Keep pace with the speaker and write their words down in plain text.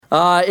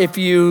If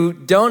you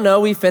don't know,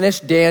 we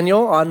finished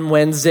Daniel on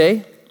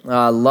Wednesday.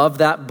 Love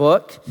that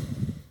book.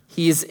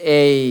 He's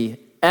an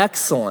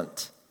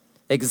excellent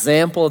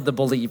example of the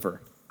believer.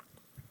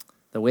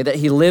 The way that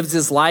he lives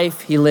his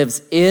life, he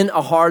lives in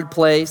a hard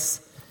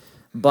place,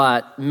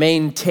 but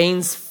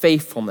maintains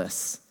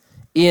faithfulness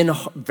in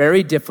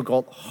very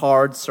difficult,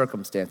 hard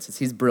circumstances.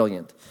 He's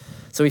brilliant.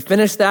 So we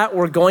finished that.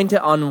 We're going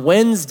to, on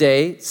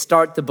Wednesday,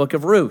 start the book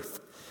of Ruth.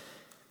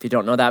 If you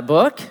don't know that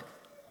book,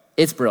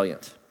 it's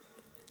brilliant.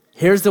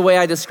 Here's the way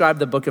I describe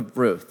the book of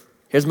Ruth.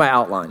 Here's my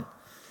outline.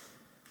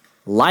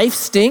 Life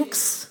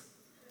stinks,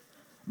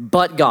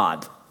 but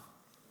God.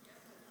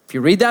 If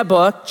you read that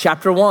book,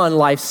 chapter 1,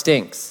 life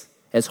stinks.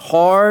 As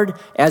hard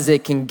as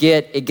it can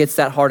get, it gets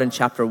that hard in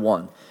chapter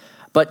 1.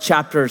 But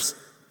chapters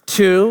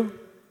 2,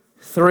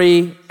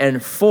 3,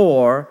 and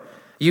 4,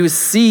 you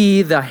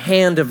see the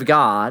hand of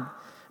God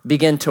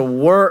begin to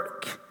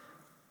work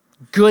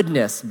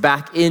goodness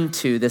back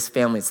into this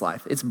family's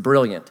life. It's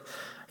brilliant.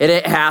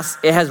 It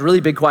has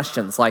really big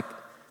questions like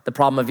the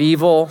problem of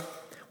evil.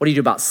 What do you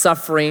do about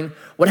suffering?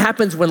 What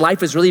happens when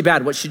life is really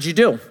bad? What should you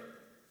do?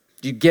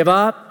 Do you give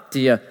up?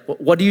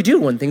 What do you do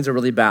when things are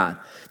really bad?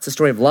 It's a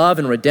story of love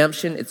and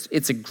redemption.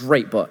 It's a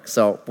great book.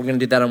 So we're going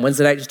to do that on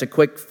Wednesday night, just a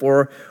quick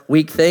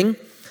 4-week thing.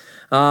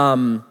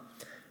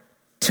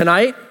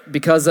 Tonight,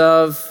 because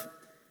of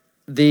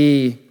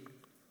the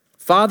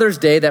Father's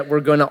Day that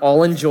we're going to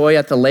all enjoy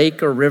at the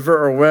lake or river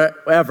or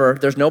wherever,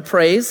 there's no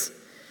praise.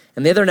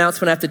 And the other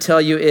announcement I have to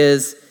tell you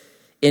is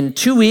in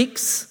 2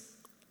 weeks,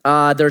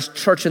 there's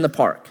church in the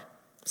park.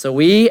 So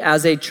we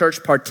as a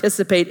church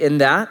participate in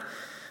that.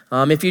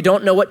 If you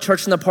don't know what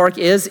church in the park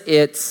is,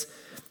 it's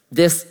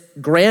this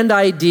grand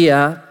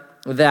idea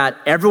that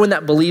everyone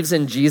that believes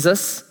in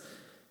Jesus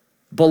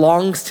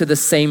belongs to the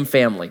same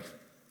family.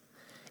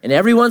 And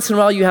every once in a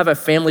while you have a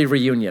family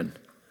reunion.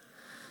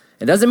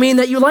 It doesn't mean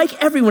that you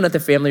like everyone at the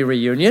family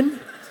reunion,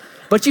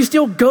 but you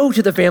still go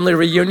to the family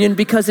reunion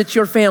because it's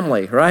your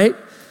family, right?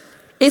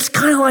 It's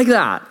kind of like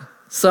that.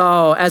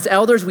 So as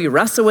elders, we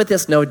wrestle with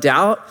this, no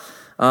doubt,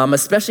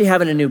 especially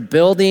having a new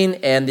building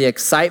and the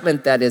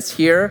excitement that is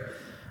here.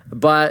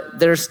 But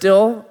there's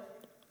still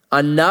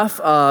enough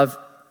of,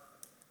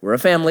 we're a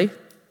family,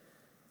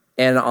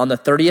 and on the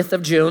 30th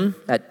of June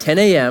at 10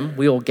 a.m.,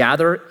 we will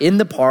gather in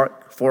the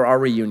park for our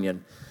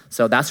reunion.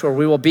 So that's where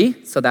we will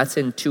be. So that's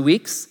in 2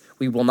 weeks.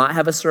 We will not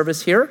have a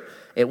service here.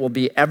 It will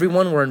be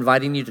everyone. We're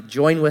inviting you to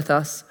join with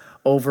us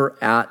over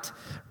at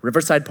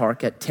Riverside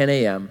Park at 10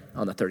 a.m.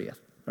 on the 30th.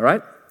 All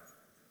right?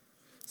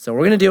 So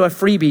we're going to do a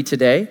freebie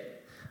today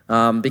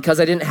because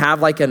I didn't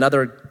have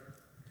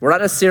we're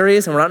not in a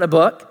series and we're not in a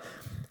book.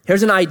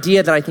 Here's an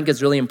idea that I think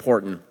is really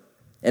important.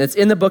 And it's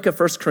in the book of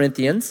 1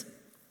 Corinthians.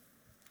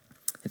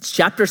 It's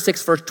chapter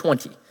 6, verse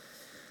 20.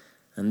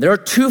 And there are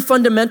two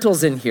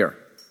fundamentals in here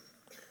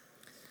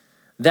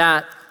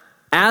that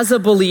as a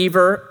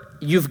believer,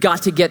 you've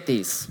got to get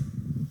these.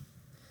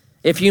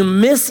 If you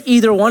miss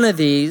either one of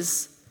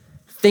these,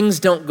 things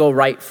don't go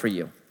right for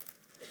you.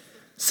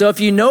 So if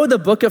you know the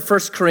book of 1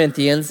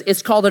 Corinthians,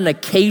 it's called an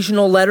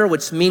occasional letter,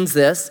 which means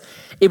this.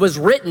 It was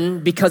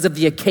written because of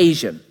the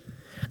occasion.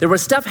 There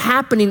was stuff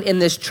happening in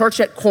this church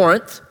at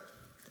Corinth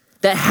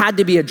that had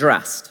to be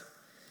addressed.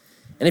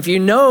 And if you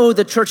know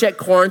the church at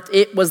Corinth,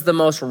 it was the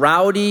most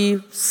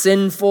rowdy,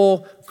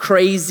 sinful,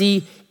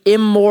 crazy,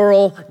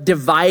 immoral,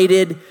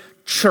 divided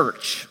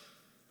church.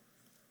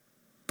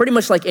 Pretty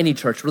much like any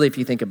church, really, if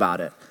you think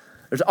about it.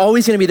 There's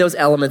always going to be those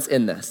elements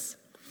in this.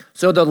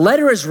 So the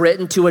letter is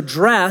written to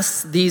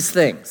address these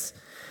things.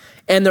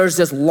 And there's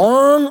this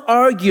long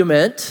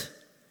argument,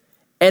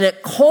 and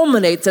it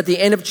culminates at the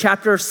end of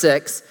chapter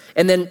 6,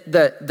 and then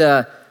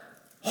the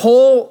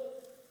whole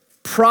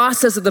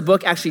process of the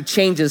book actually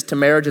changes to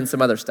marriage and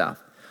some other stuff.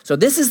 So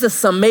this is the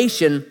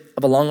summation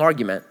of a long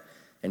argument,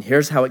 and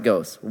here's how it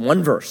goes.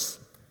 One verse.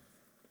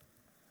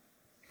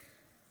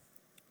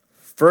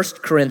 1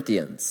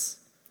 Corinthians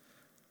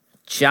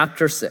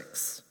chapter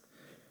 6,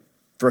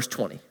 verse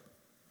 20.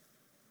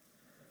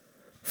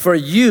 For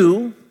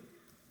you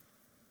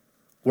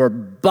were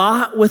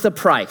bought with a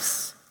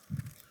price.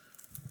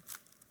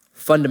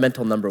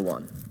 Fundamental number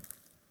one.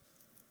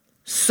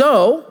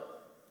 So,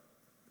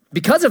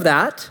 because of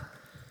that,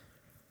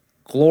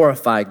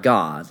 glorify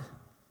God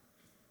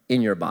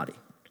in your body.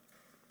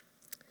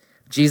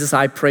 Jesus,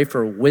 I pray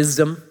for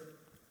wisdom.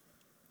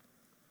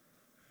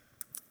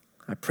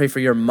 I pray for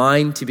your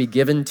mind to be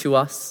given to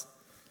us.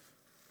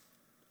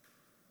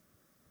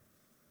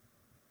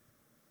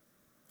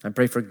 I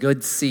pray for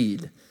good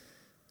seed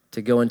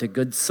to go into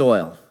good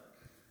soil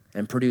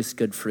and produce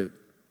good fruit.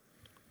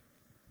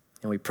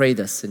 And we pray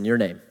this in your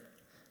name.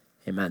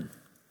 Amen.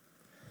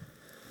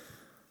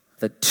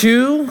 The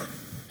two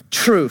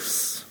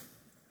truths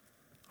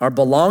are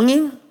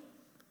belonging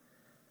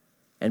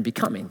and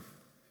becoming.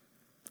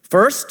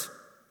 First,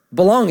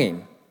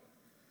 belonging.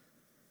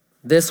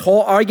 This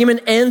whole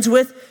argument ends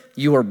with,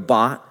 you were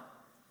bought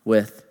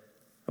with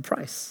a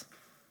price.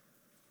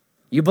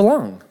 You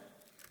belong.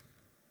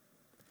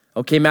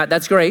 Okay, Matt,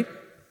 that's great.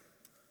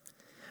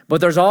 But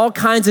there's all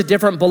kinds of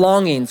different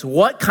belongings.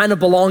 What kind of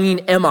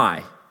belonging am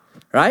I,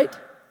 right?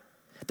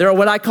 There are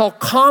what I call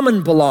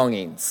common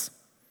belongings.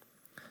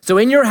 So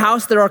in your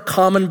house, there are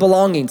common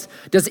belongings.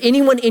 Does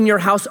anyone in your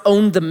house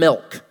own the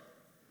milk?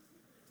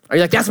 Are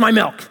you like, that's my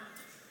milk?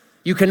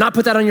 You cannot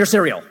put that on your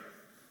cereal.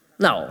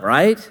 No,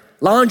 right?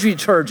 Laundry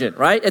detergent,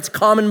 right? It's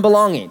common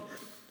belonging.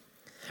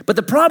 But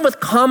the problem with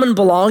common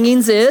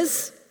belongings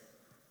is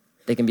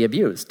they can be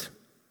abused.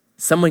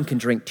 Someone can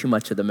drink too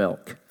much of the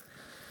milk.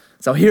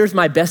 So here's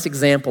my best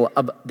example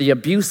of the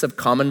abuse of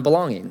common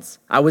belongings.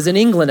 I was in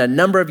England a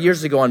number of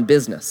years ago on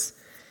business.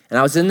 And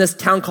I was in this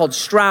town called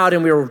Stroud,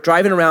 and we were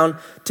driving around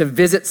to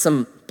visit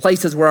some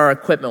places where our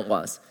equipment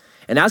was.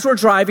 And as we're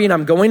driving,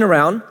 I'm going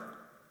around,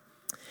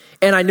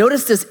 and I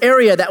noticed this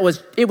area that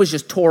was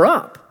just tore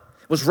up.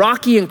 It was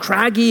rocky and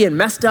craggy and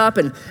messed up,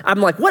 and I'm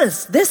like, what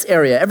is this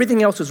area?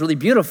 Everything else was really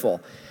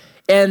beautiful.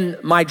 And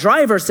my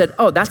driver said,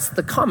 oh, that's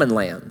the common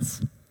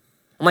lands.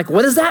 I'm like,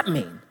 what does that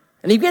mean?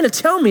 And he began to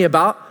tell me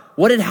about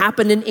what had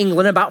happened in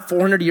England about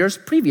 400 years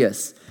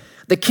previous.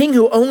 The king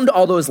who owned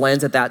all those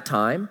lands at that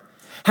time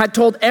had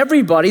told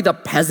everybody, the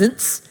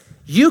peasants,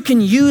 you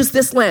can use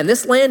this land.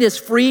 This land is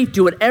free.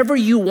 Do whatever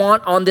you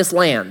want on this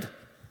land.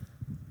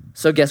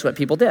 So guess what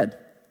people did?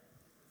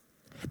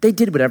 They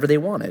did whatever they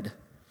wanted.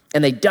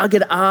 And they dug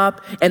it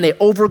up, and they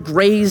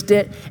overgrazed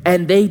it,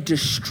 and they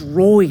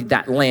destroyed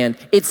that land.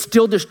 It's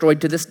still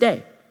destroyed to this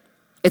day.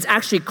 It's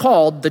actually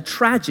called the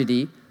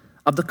tragedy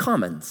of the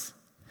commons.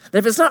 And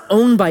if it's not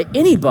owned by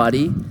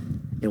anybody,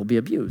 it will be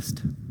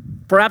abused.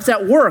 Perhaps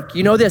at work,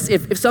 you know this,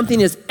 if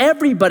something is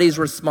everybody's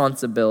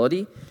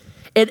responsibility,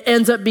 it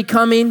ends up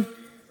becoming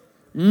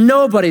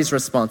nobody's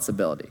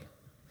responsibility.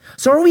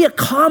 So are we a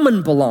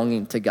common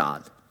belonging to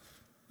God?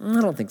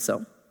 I don't think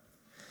so.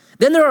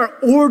 Then there are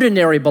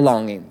ordinary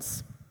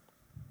belongings.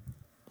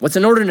 What's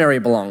an ordinary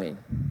belonging?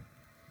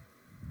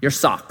 Your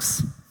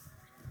socks.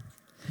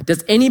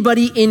 Does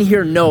anybody in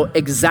here know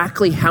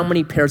exactly how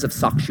many pairs of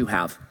socks you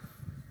have?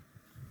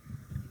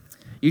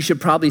 You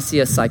should probably see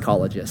a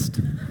psychologist.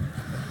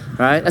 All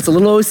right, that's a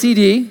little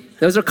OCD.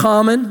 Those are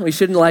common. We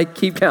shouldn't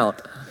keep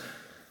count. All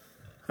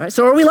right,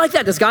 so are we like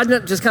that? Does God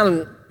just kind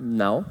of,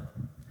 no.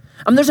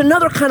 There's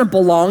another kind of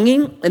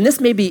belonging, and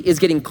this maybe is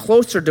getting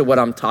closer to what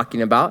I'm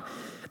talking about.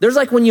 There's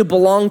when you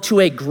belong to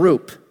a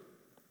group.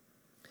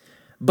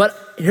 But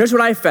here's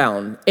what I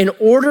found. In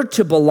order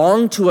to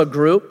belong to a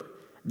group,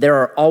 there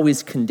are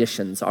always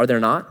conditions, are there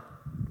not?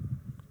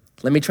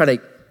 Let me try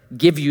to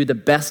give you the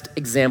best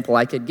example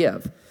I could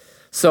give.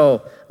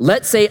 So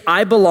let's say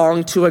I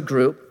belong to a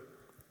group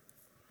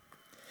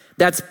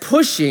that's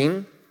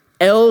pushing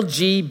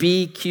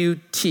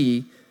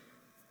LGBTQ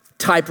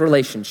type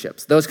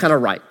relationships, those kind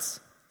of rights.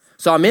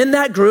 So I'm in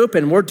that group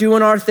and we're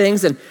doing our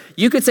things, and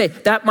you could say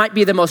that might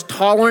be the most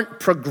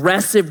tolerant,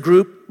 progressive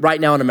group right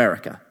now in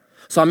America.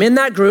 So I'm in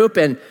that group,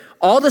 and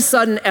all of a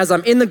sudden, as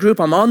I'm in the group,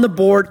 I'm on the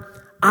board,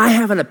 I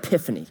have an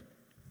epiphany.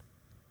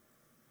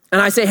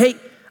 And I say, hey,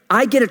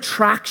 I get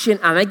attraction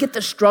and I get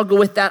to struggle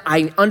with that.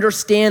 I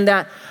understand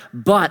that,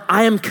 but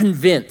I am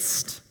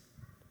convinced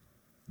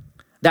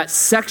that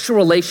sexual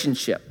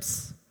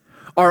relationships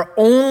are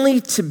only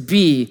to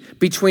be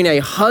between a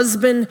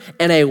husband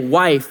and a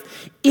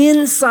wife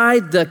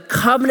inside the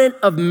covenant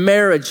of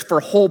marriage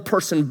for whole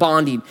person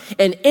bonding.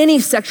 And any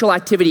sexual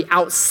activity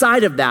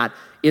outside of that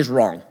is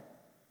wrong.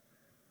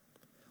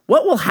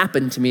 What will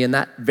happen to me in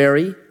that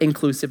very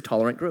inclusive,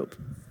 tolerant group?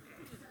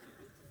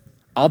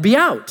 I'll be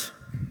out.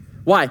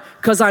 Why?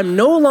 Because I'm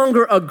no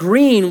longer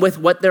agreeing with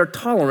what they're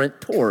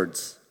tolerant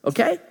towards,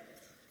 okay?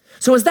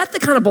 So is that the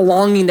kind of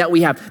belonging that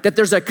we have? That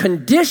there's a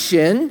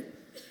condition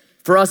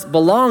for us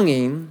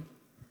belonging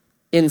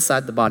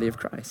inside the body of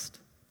Christ?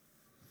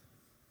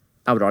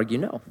 I would argue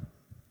no.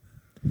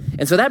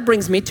 And so that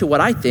brings me to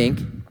what I think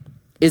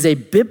is a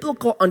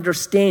biblical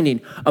understanding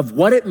of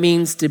what it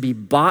means to be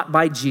bought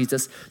by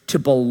Jesus, to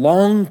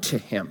belong to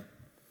him.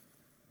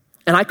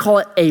 And I call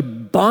it a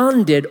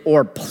bonded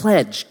or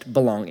pledged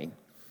belonging.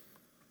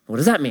 What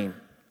does that mean?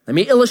 Let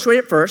me illustrate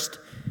it first,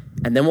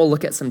 and then we'll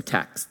look at some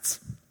texts.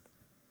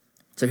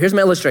 So here's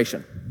my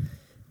illustration.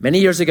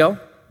 Many years ago,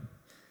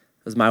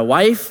 it was my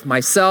wife,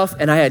 myself,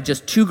 and I had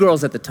just 2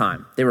 girls at the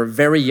time. They were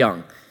very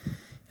young.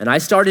 And I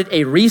started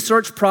a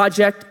research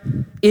project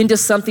into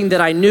something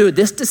that I knew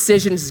this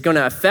decision is going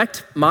to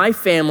affect my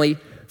family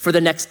for the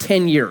next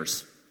 10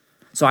 years.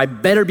 So I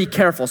better be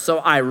careful. So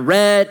I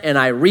read and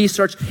I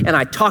researched and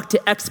I talked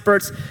to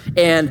experts,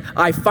 and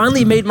I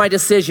finally made my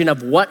decision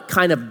of what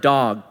kind of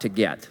dog to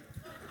get.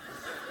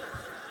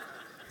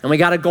 And we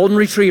got a golden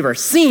retriever,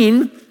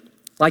 seemed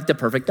like the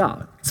perfect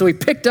dog. So we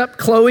picked up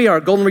Chloe, our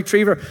golden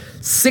retriever,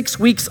 6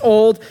 weeks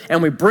old,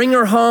 and we bring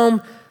her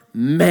home.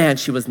 Man,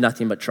 she was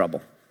nothing but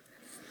trouble.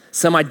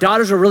 So my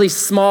daughters were really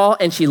small,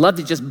 and she loved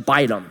to just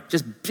bite them,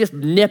 just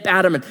nip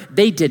at them, and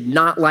they did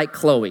not like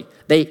Chloe.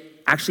 They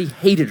actually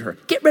hated her.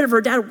 Get rid of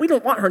her, Dad. We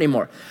don't want her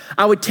anymore.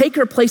 I would take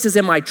her places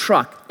in my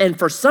truck, and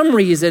for some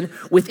reason,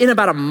 within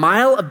about a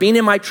mile of being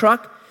in my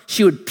truck,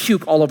 she would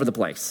puke all over the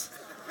place.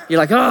 You're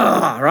like,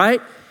 oh,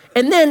 right?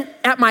 And then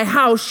at my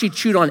house, she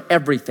chewed on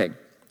everything.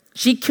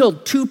 She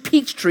killed 2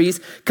 peach trees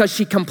because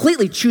she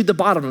completely chewed the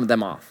bottom of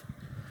them off.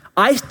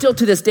 I still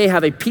to this day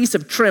have a piece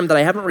of trim that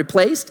I haven't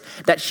replaced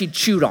that she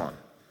chewed on.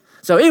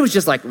 So it was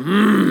just like,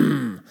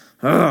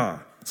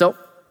 So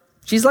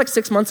she's like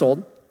 6 months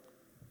old,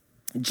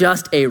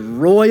 just a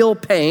royal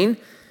pain.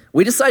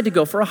 We decided to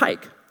go for a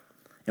hike.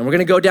 And we're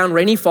gonna go down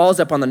Rainy Falls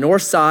up on the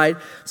north side.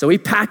 So we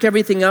pack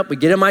everything up, we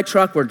get in my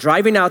truck, we're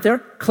driving out there.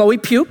 Chloe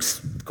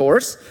pukes, of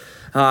course.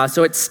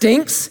 So it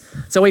stinks.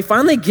 So we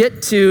finally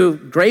get to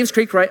Graves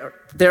Creek right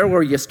there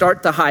where you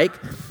start the hike.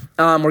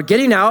 We're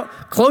getting out.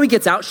 Chloe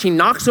gets out. She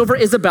knocks over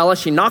Isabella.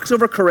 She knocks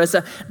over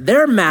Carissa.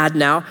 They're mad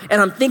now.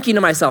 And I'm thinking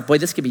to myself, boy,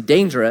 this could be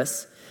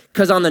dangerous.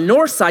 Because on the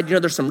north side,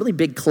 there's some really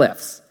big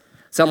cliffs.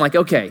 So I'm like,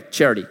 okay,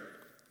 Charity,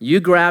 you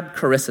grab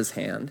Carissa's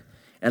hand.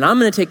 And I'm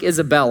going to take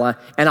Isabella,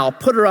 and I'll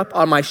put her up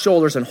on my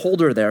shoulders and hold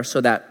her there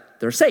so that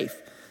they're safe.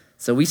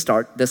 So we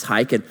start this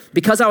hike. And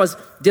because I was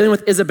dealing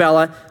with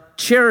Isabella,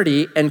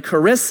 Charity and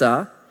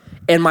Carissa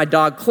and my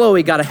dog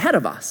Chloe got ahead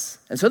of us.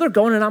 And so they're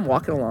going, and I'm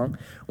walking along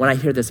when I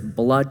hear this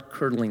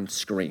blood-curdling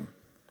scream.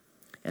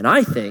 And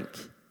I think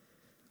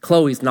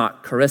Chloe's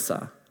knocked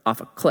Carissa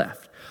off a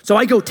cliff. So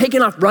I go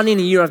taking off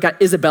running, and I've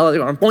got Isabella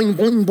going boing,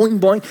 boing, boing,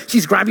 boing.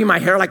 She's grabbing my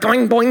hair like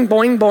going, boing,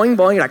 boing, boing,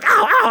 boing. Like,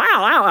 ow, ow,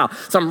 ow, ow, ow.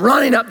 So I'm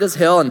running up this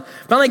hill, and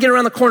finally get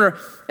around the corner,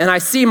 and I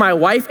see my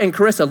wife and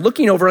Carissa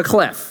looking over a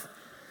cliff.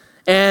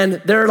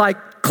 And they're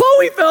like,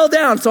 Chloe fell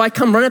down. So I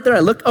come running up there, I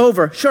look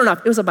over. Sure enough,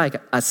 it was like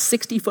a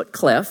 60-foot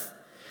cliff,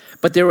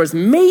 but there was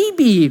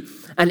maybe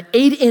an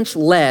 8-inch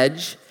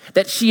ledge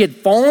that she had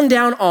fallen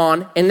down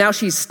on, and now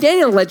she's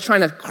standing on the ledge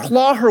trying to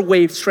claw her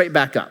way straight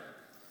back up.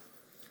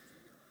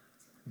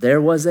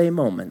 There was a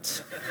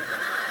moment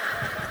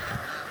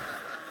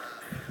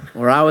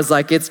where I was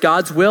like, it's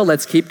God's will,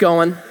 let's keep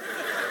going.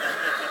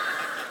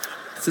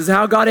 This is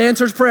how God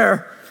answers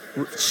prayer.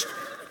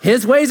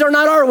 His ways are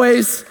not our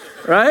ways,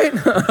 right?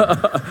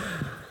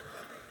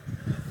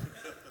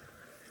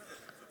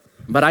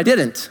 But I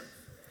didn't.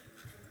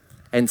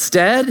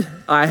 Instead,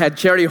 I had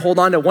Charity hold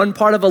on to one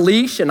part of a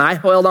leash, and I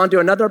held on to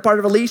another part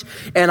of a leash,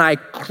 and I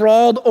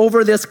crawled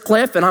over this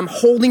cliff, and I'm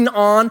holding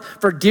on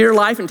for dear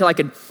life until I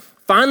could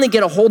finally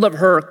get a hold of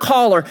her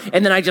collar,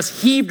 and then I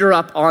just heaved her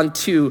up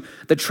onto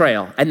the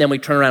trail, and then we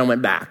turned around and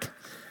went back.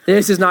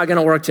 This is not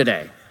gonna work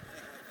today.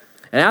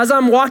 And as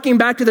I'm walking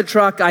back to the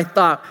truck, I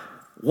thought,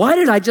 why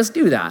did I just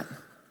do that?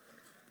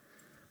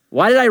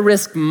 Why did I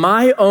risk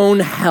my own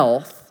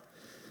health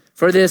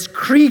for this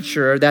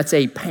creature that's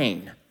a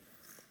pain?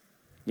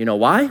 You know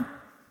why?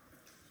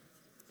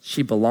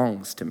 She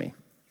belongs to me.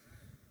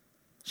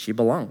 She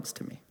belongs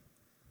to me.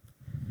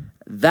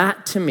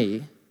 That to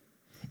me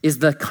is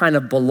the kind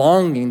of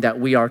belonging that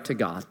we are to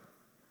God.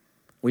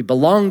 We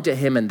belong to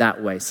him in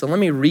that way. So let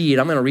me read.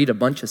 I'm going to read a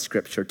bunch of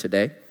scripture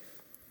today.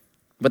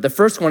 But the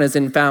first one is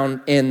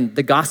found in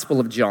the Gospel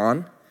of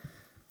John.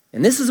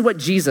 And this is what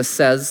Jesus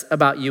says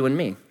about you and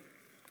me.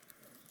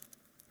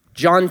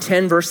 John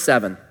 10, verse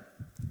 7.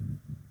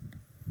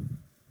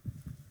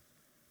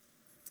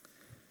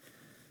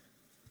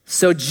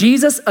 So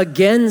Jesus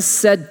again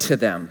said to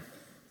them,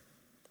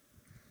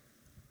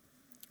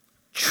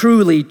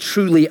 truly,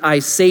 truly, I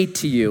say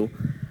to you,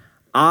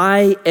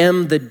 I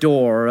am the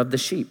door of the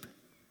sheep.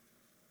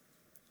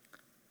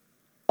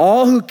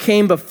 All who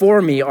came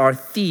before me are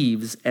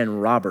thieves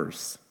and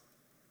robbers,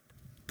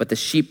 but the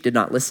sheep did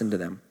not listen to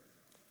them.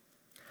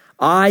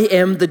 I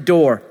am the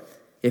door.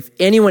 If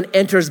anyone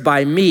enters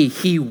by me,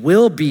 he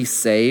will be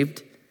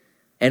saved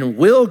and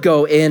will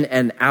go in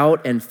and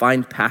out and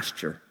find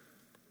pasture.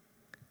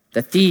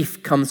 The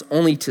thief comes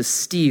only to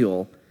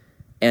steal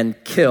and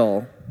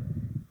kill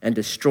and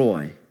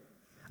destroy.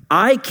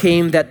 I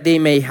came that they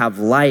may have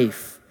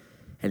life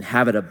and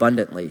have it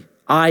abundantly.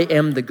 I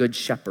am the good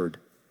shepherd.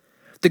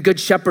 The good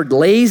shepherd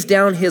lays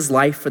down his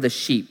life for the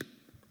sheep.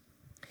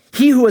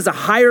 He who is a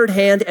hired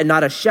hand and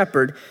not a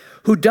shepherd,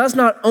 who does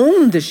not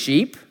own the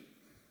sheep,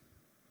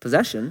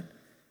 possession,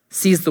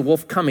 sees the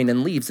wolf coming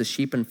and leaves the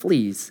sheep and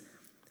flees,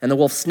 and the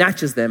wolf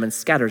snatches them and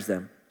scatters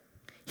them.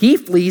 He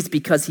flees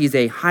because he's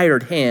a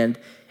hired hand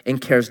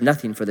and cares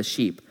nothing for the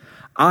sheep.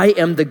 I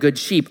am the good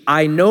sheep.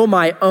 I know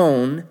my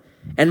own,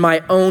 and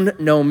my own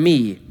know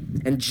me.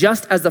 And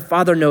just as the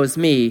Father knows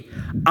me,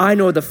 I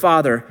know the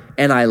Father,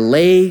 and I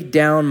lay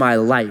down my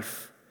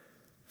life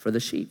for the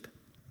sheep.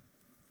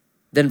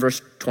 Then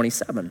verse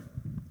 27.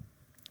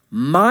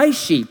 My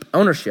sheep,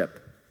 ownership,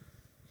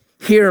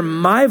 hear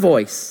my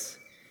voice,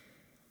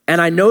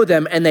 and I know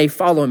them, and they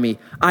follow me.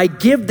 I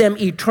give them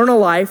eternal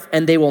life,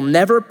 and they will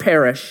never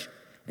perish.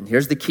 And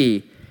here's the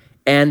key.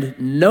 And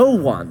no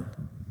one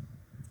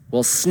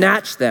will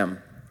snatch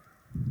them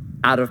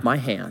out of my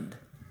hand.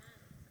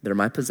 They're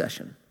my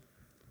possession.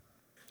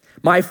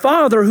 My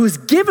Father, who's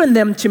given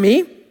them to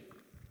me,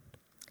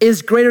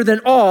 is greater than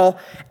all,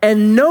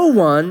 and no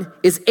one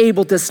is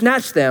able to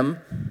snatch them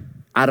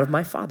out of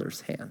my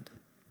Father's hand.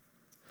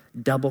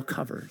 Double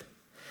covered.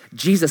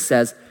 Jesus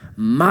says,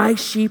 my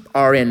sheep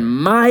are in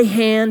my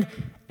hand,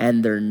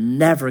 and they're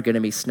never going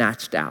to be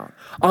snatched out.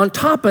 On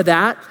top of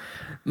that,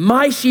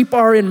 My sheep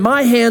are in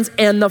my hands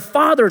and the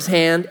Father's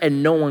hand,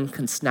 and no one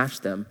can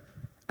snatch them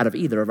out of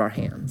either of our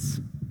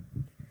hands.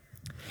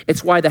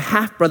 It's why the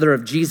half-brother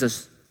of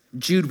Jesus,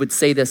 Jude, would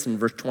say this in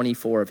verse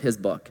 24 of his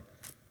book.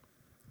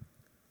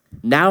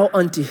 Now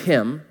unto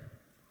him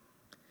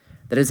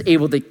that is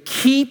able to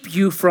keep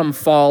you from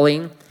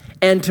falling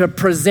and to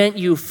present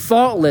you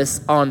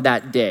faultless on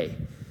that day,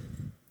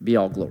 be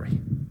all glory.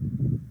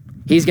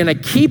 He's going to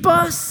keep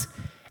us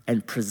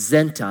and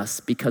present us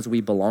because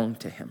we belong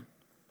to him.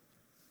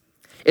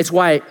 It's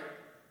why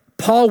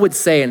Paul would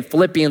say in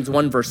Philippians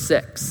 1 verse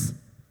 6,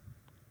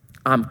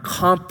 I'm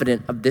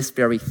confident of this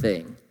very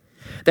thing,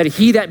 that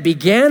he that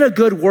began a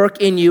good work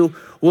in you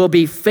will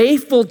be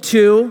faithful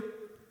to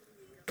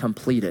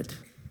complete it.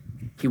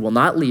 He will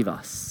not leave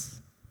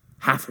us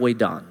halfway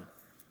done.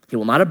 He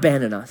will not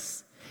abandon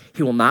us.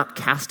 He will not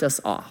cast us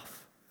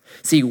off.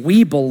 See,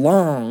 we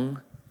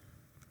belong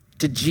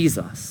to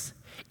Jesus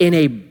in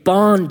a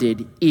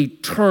bonded,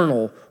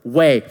 eternal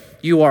way.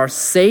 You are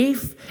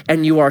safe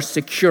and you are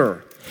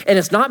secure. And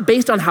it's not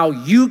based on how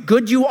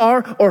good you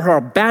are or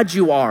how bad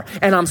you are.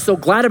 And I'm so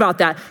glad about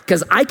that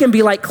because I can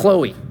be like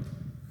Chloe.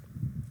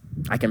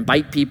 I can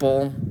bite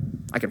people.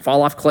 I can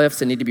fall off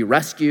cliffs and need to be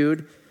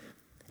rescued.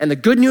 And the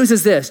good news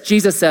is this.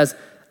 Jesus says,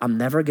 I'm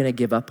never going to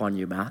give up on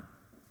you, Matt.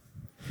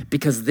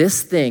 Because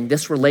this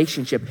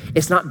relationship,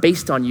 it's not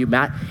based on you,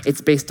 Matt.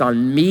 It's based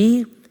on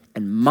me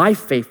and my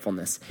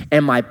faithfulness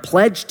and my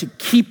pledge to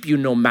keep you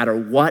no matter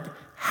what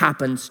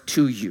happens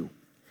to you.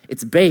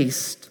 It's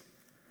based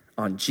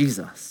on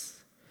Jesus.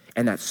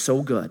 And that's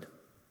so good.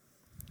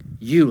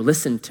 You,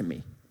 listen to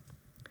me.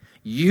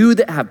 You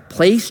that have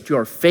placed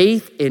your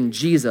faith in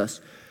Jesus,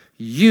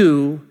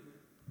 you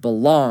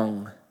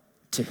belong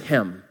to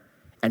him,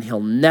 and he'll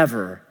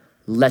never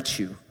let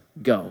you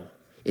go.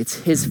 It's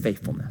his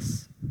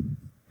faithfulness.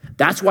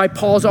 That's why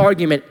Paul's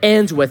argument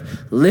ends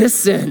with,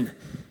 listen,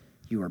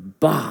 you are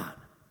bought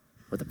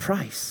with a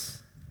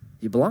price.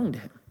 You belong to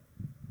him.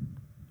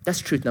 That's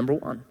truth number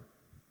one.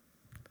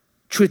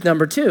 Truth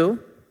number two,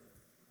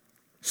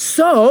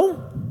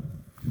 so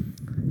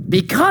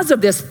because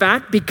of this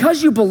fact,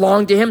 because you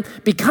belong to him,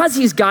 because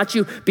he's got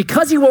you,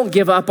 because he won't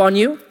give up on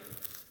you,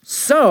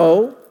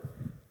 so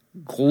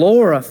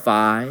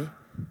glorify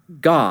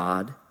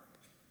God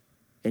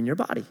in your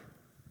body.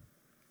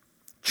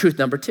 Truth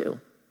number two,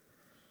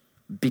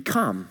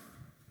 become.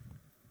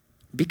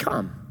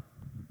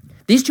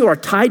 These two are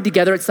tied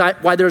together. It's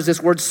why there's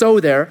this word so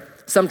there.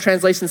 Some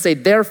translations say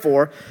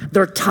therefore.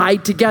 They're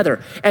tied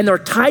together. And they're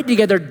tied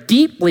together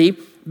deeply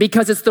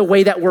because it's the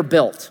way that we're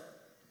built.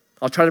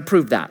 I'll try to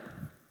prove that.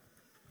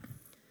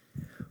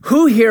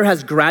 Who here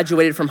has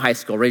graduated from high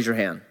school? Raise your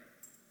hand.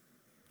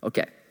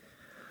 Okay.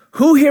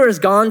 Who here has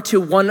gone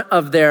to one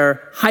of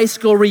their high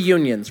school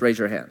reunions? Raise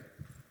your hand.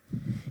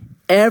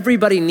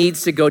 Everybody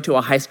needs to go to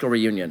a high school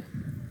reunion.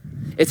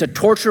 It's a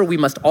torture we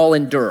must all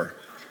endure.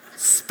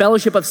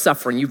 Fellowship of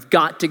suffering. You've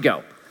got to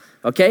go.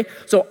 Okay?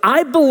 So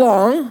I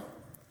belong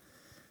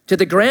to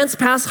the Grants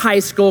Pass High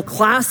School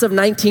class of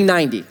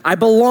 1990. I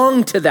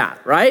belong to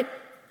that, right?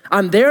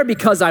 I'm there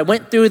because I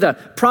went through the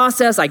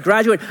process. I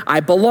graduated.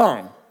 I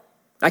belong.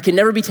 I can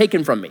never be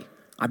taken from me.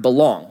 I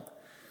belong.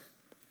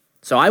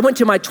 So I went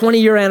to my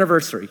 20-year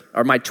anniversary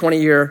or my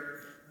 20-year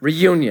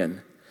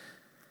reunion.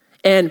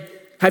 And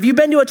have you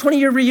been to a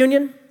 20-year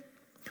reunion?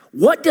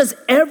 What does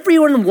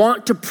everyone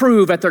want to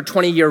prove at their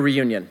 20-year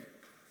reunion?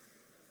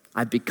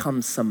 I've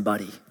become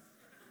somebody,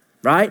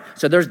 right?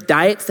 So there's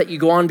diets that you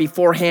go on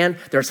beforehand.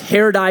 There's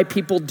hair dye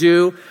people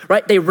do,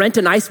 right? They rent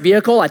a nice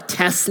vehicle, a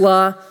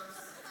Tesla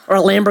or a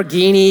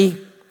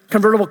Lamborghini,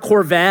 convertible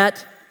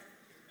Corvette,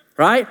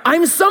 right?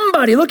 I'm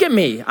somebody, look at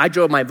me. I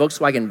drove my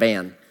Volkswagen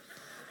van.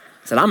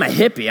 I said, I'm a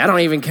hippie, I don't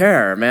even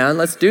care, man,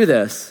 let's do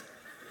this.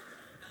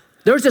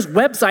 There's this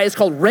website, it's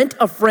called Rent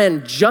a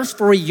Friend just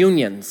for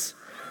reunions.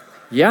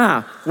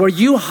 Yeah, where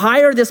you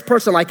hire this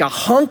person like a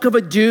hunk of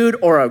a dude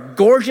or a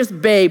gorgeous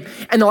babe,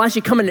 and they'll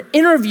actually come and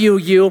interview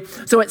you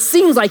so it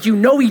seems like you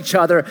know each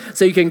other,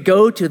 so you can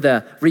go to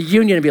the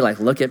reunion and be like,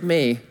 look at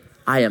me,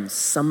 I am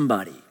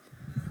somebody.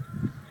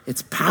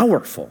 It's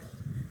powerful.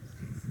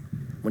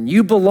 When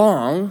you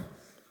belong,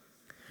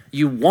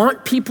 you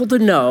want people to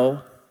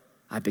know,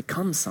 I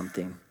become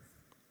something.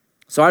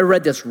 So I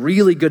read this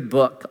really good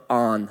book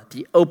on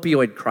the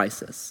opioid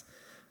crisis.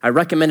 I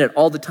recommend it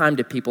all the time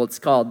to people. It's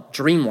called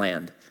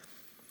Dreamland.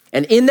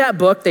 And in that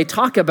book, they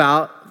talk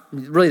about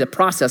really the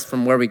process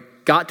from where we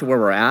got to where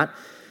we're at.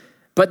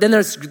 But then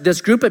there's this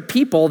group of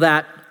people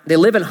that they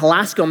live in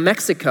Jalisco,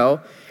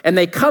 Mexico, and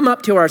they come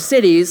up to our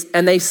cities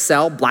and they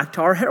sell black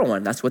tar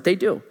heroin. That's what they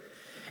do.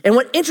 And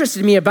what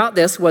interested me about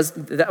this was,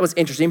 that was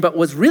interesting, but what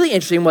was really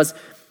interesting was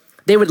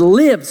they would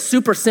live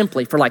super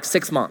simply for like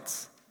 6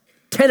 months.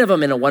 10 of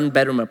them in a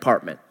 1-bedroom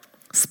apartment.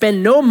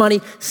 Spend no money,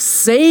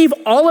 save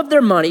all of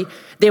their money.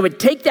 They would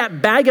take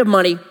that bag of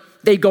money,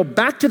 they'd go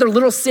back to their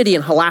little city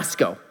in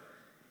Jalisco,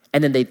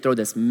 and then they'd throw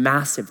this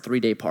massive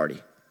 3-day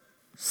party.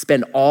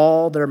 Spend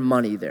all their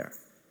money there.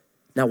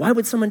 Now, why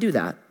would someone do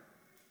that?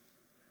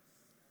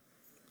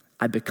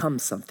 I become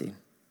something.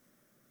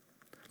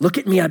 Look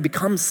at me, I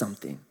become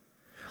something.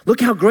 Look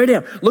how great I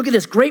am. Look at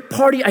this great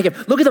party I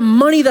give. Look at the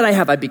money that I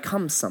have. I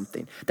become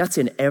something. That's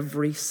in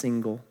every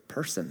single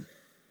person.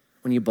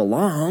 When you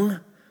belong,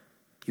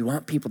 you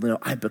want people to know,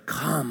 I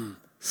become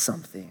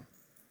something.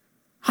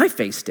 I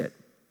faced it.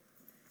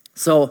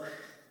 So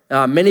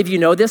many of you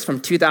know this, from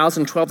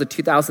 2012 to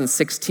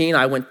 2016,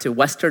 I went to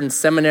Western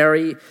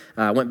Seminary,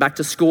 went back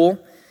to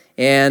school,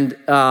 and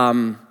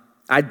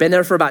I'd been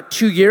there for about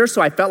 2 years,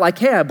 so I felt like,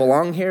 hey, I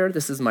belong here.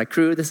 This is my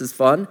crew. This is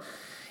fun.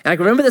 And I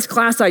can remember this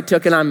class I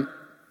took, and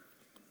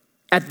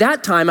at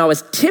that time, I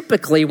was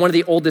typically one of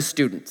the oldest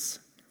students.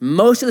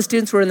 Most of the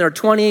students were in their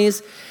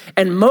 20s,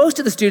 and most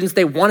of the students,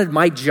 they wanted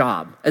my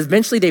job.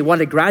 Eventually, they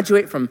wanted to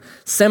graduate from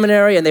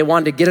seminary, and they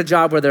wanted to get a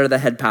job where they're the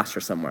head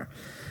pastor somewhere.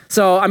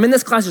 So I'm in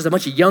this class. There's a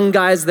bunch of young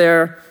guys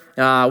there.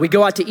 We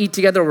go out to eat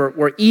together.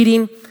 We're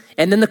eating,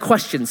 and then the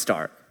questions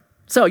start.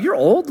 So you're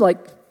old? Like,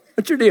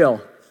 what's your deal?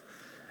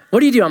 What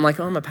do you do? I'm like,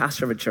 I'm a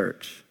pastor of a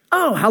church.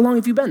 Oh, how long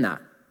have you been that?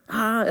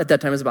 At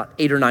that time, it was about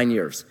 8 or 9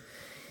 years.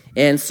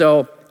 And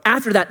so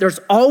after that, there's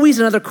always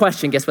another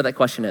question. Guess what that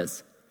question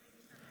is?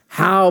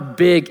 How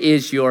big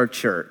is your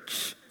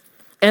church?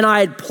 And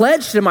I had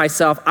pledged to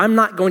myself, I'm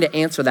not going to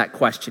answer that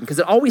question because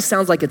it always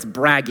sounds like it's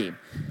bragging.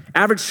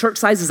 Average church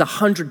size is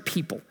 100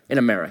 people in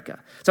America.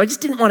 So I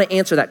just didn't want to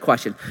answer that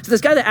question. So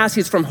this guy that asked,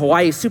 he's from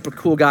Hawaii, super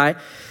cool guy.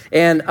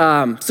 And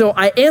so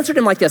I answered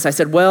him like this. I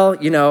said, well,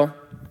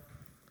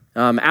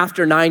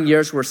 after 9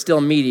 years, we're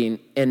still meeting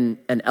in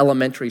an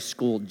elementary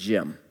school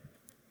gym.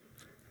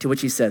 To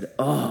which he said,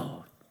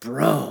 oh,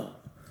 bro,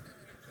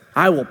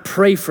 I will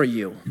pray for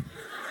you.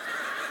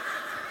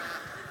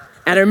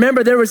 And I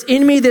remember there was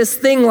in me this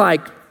thing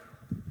like,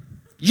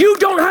 you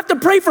don't have to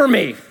pray for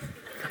me.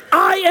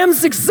 I am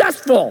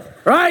successful,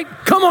 right?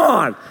 Come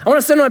on. I want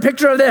to send them a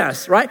picture of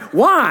this, right?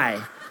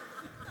 Why?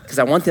 Because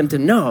I want them to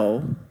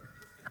know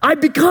I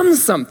become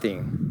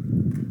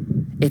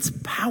something. It's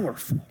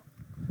powerful.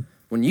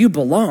 When you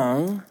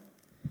belong,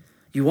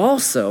 you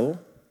also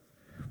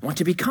want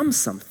to become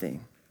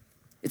something.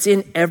 It's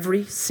in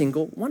every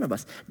single one of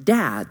us.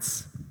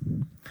 Dads,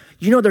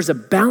 there's a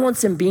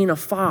balance in being a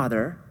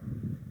father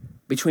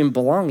between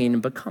belonging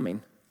and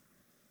becoming.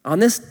 On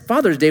this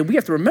Father's Day, we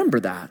have to remember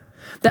that.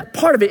 That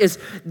part of it is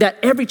that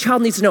every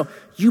child needs to know,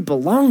 you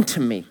belong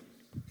to me.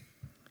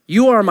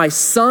 You are my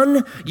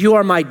son, you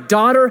are my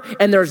daughter,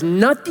 and there's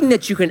nothing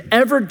that you can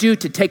ever do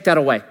to take that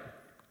away.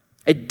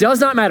 It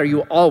does not matter. You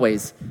will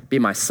always be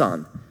my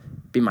son,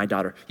 be my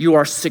daughter. You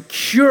are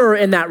secure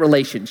in that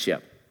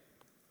relationship.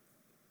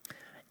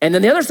 And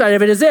then the other side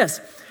of it is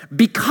this.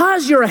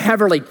 Because you're a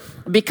heavenly,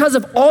 because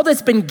of all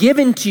that's been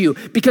given to you,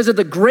 because of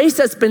the grace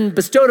that's been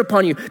bestowed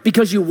upon you,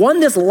 because you won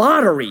this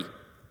lottery,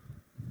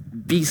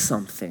 be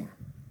something,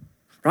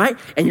 right?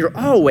 And you're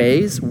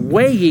always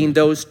weighing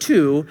those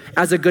two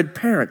as a good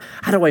parent.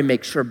 How do I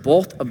make sure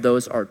both of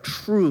those are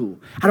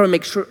true? How do I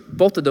make sure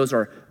both of those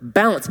are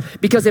balanced?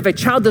 Because if a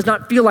child does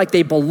not feel like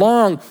they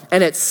belong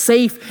and it's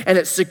safe and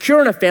it's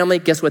secure in a family,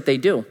 guess what they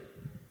do?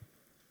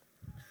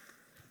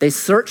 They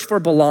search for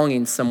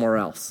belonging somewhere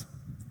else.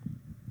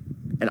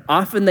 And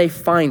often they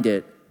find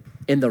it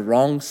in the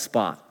wrong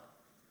spot.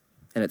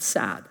 And it's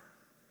sad.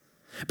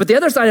 But the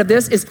other side of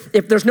this is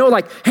if there's no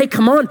hey,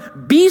 come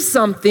on, be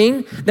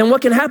something, then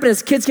what can happen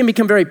is kids can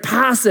become very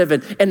passive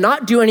and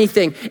not do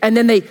anything. And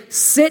then they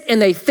sit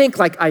and they think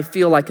I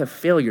feel like a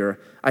failure.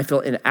 I feel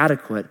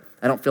inadequate.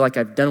 I don't feel like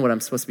I've done what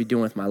I'm supposed to be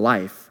doing with my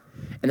life.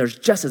 And there's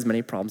just as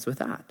many problems with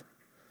that.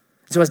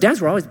 So as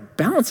dads, we're always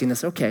balancing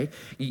this. Okay,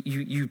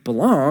 you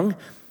belong,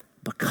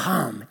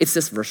 become. It's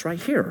this verse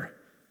right here.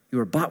 You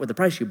were bought with a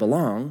price, you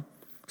belong.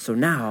 So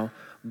now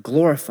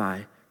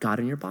glorify God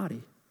in your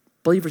body.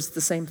 Believers, it's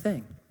the same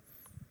thing.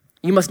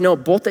 You must know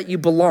both that you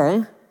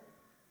belong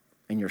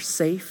and you're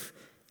safe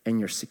and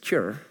you're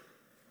secure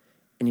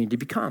and you need to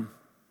become.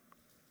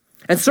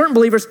 And certain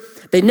believers,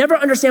 they never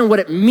understand what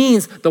it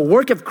means, the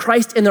work of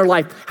Christ in their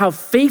life, how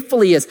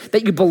faithful he is,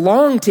 that you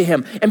belong to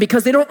him. And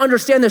because they don't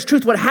understand this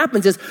truth, what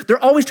happens is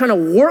they're always trying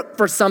to work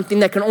for something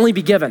that can only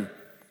be given.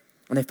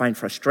 And they find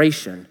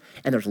frustration,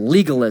 and there's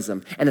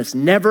legalism, and it's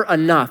never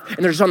enough. And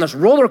they're just on this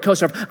roller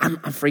coaster of, I'm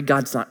afraid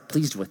God's not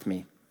pleased with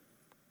me.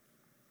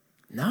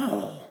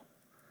 No.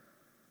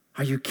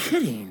 Are you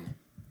kidding?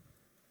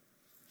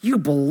 You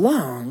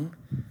belong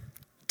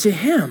to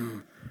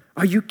him.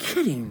 Are you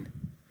kidding?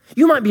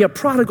 You might be a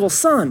prodigal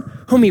son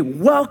whom he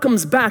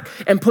welcomes back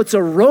and puts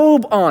a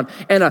robe on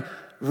and a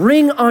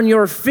ring on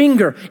your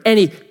finger, and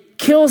he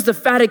kills the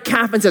fatted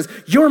calf and says,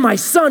 you're my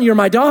son, you're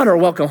my daughter,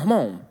 welcome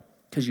home.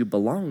 Because you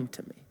belong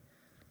to me.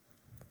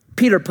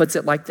 Peter puts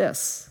it like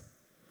this.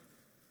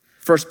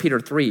 1 Peter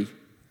 2,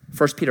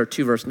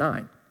 verse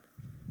 9.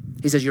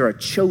 He says, you're a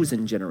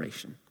chosen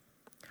generation.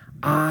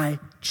 I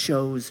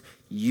chose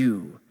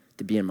you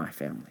to be in my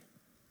family.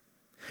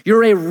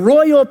 You're a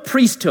royal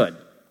priesthood.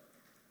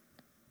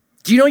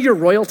 Do you know your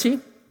royalty?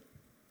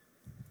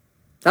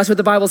 That's what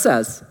the Bible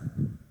says.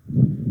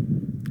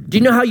 Do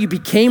you know how you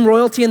became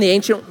royalty in the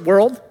ancient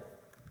world?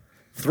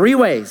 3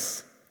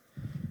 ways.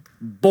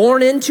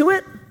 Born into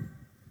it,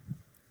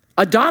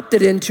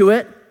 adopted into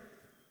it,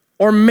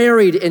 or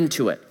married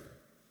into it.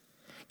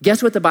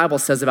 Guess what the Bible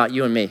says about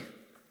you and me?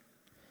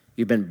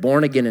 You've been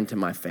born again into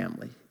my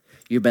family.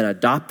 You've been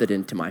adopted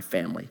into my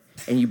family,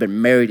 and you've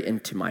been married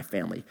into my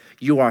family.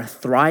 You are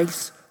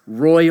thrice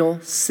royal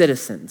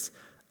citizens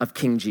of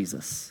King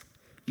Jesus.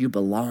 You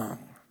belong,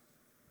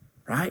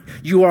 right?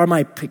 You are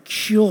my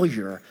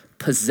peculiar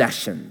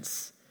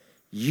possessions.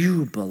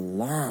 You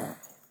belong.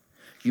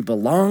 You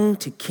belong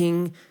to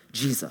King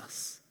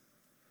Jesus,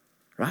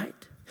 right?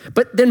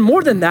 But then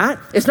more than that,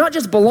 it's not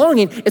just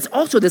belonging, it's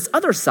also this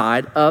other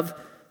side of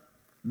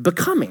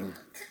becoming.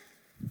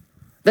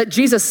 That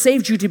Jesus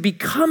saved you to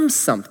become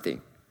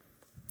something.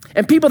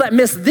 And people that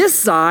miss this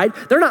side,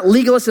 they're not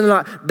legalists and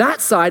they're not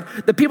that side.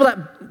 The people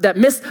that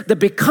miss the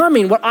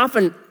becoming, what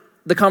often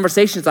the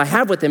conversations I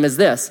have with them is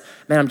this: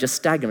 man, I'm just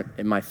stagnant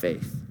in my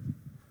faith.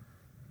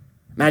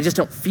 Man, I just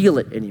don't feel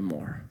it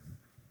anymore.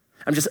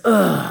 I'm just,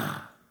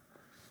 ugh.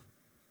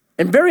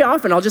 And very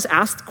often I'll just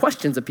ask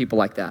questions of people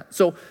like that.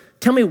 So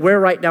tell me, where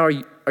right now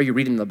are you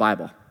reading the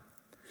Bible?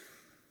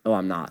 Oh,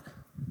 I'm not.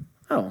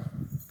 Oh.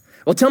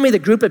 Well, tell me the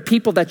group of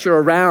people that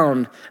you're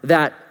around,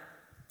 that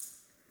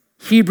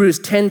Hebrews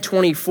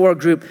 10:24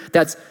 group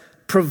that's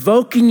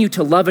provoking you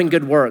to love and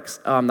good works.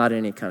 Oh, I'm not in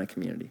any kind of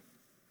community.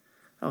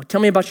 Oh,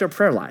 tell me about your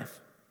prayer life.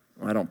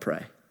 Well, I don't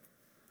pray.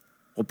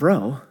 Well,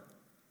 bro,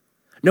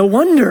 no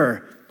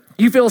wonder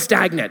you feel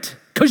stagnant,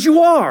 because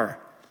you are.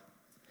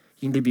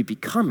 You need to be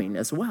becoming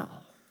as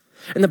well.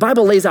 And the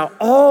Bible lays out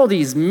all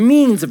these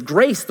means of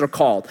grace, they're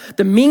called,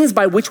 the means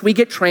by which we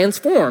get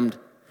transformed.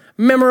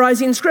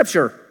 Memorizing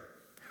scripture,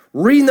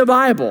 reading the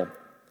Bible,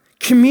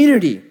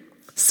 community,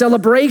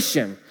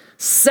 celebration,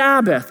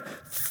 Sabbath,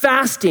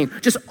 fasting,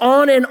 just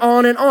on and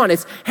on and on.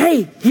 It's,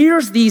 hey,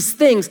 here's these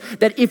things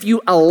that if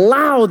you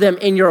allow them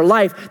in your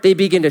life, they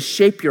begin to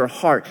shape your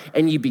heart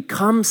and you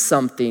become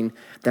something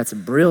that's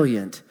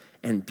brilliant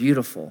and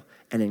beautiful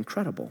and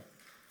incredible.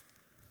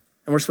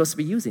 And we're supposed to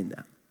be using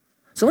them.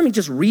 So let me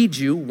just read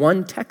you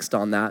one text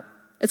on that.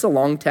 It's a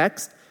long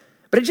text,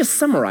 but it just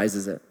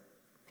summarizes it.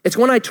 It's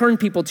one I turn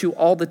people to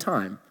all the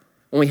time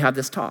when we have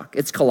this talk.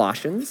 It's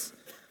Colossians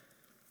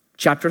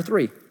chapter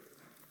 3.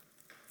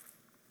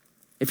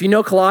 If you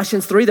know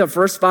Colossians 3, the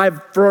first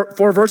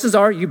four verses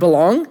are, you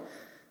belong,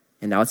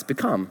 and now it's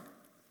become.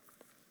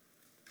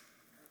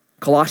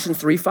 Colossians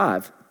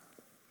 3:5.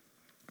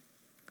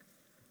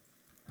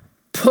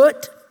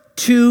 Put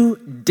to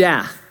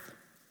death.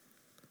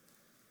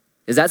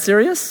 Is that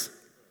serious?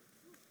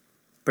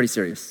 Pretty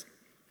serious.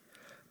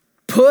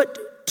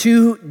 Put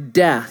to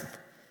death,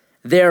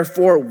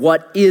 therefore,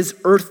 what is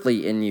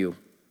earthly in you: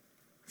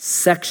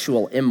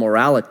 sexual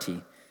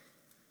immorality,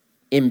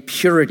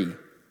 impurity,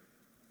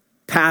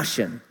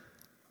 passion,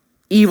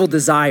 evil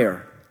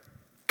desire,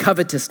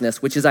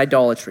 covetousness, which is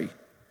idolatry.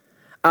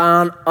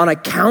 On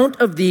account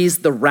of these,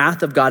 the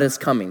wrath of God is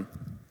coming.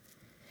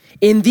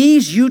 In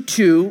these you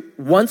too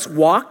once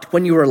walked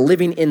when you were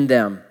living in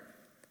them,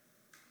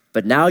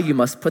 but now you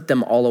must put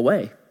them all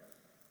away: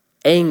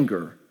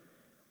 anger,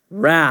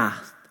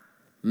 wrath,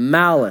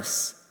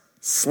 malice,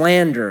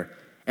 slander,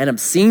 and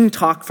obscene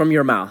talk from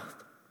your mouth.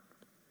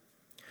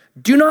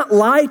 Do not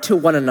lie to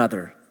one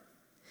another,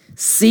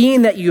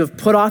 seeing that you have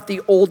put off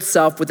the old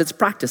self with its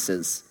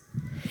practices,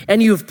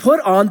 and you have put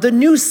on the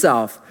new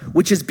self,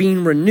 which is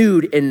being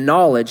renewed in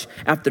knowledge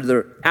after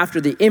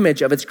the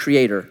image of its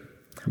creator.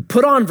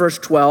 Put on, verse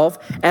 12,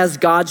 as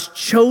God's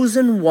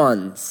chosen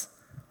ones,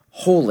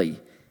 holy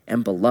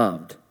and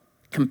beloved,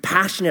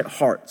 compassionate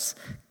hearts,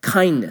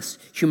 kindness,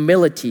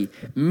 humility,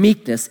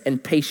 meekness,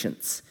 and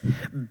patience,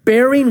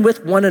 bearing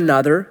with one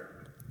another,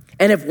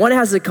 and if one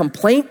has a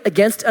complaint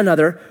against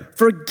another,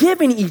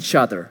 forgiving each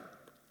other.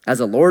 As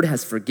the Lord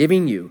has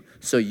forgiven you,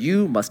 so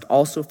you must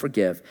also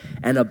forgive.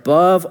 And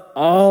above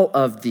all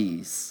of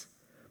these,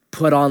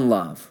 put on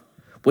love,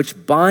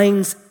 which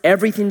binds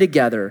everything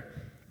together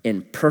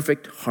in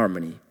perfect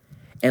harmony.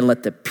 And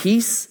let the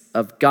peace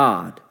of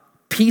God,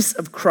 peace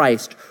of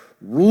Christ,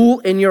 rule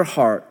in your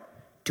heart,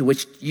 to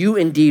which you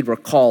indeed were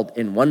called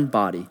in one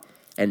body,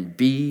 and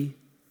be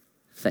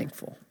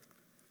thankful.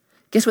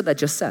 Guess what that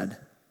just said?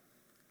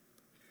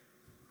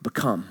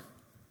 Become.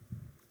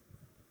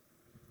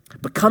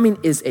 Becoming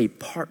is a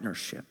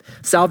partnership.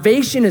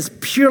 Salvation is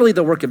purely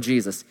the work of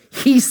Jesus.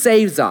 He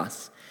saves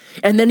us.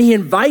 And then he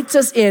invites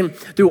us in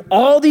through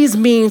all these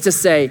means to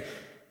say,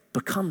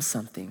 become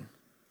something.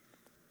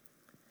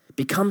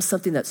 Become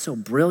something that's so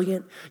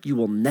brilliant, you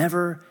will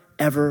never,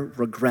 ever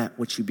regret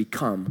what you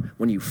become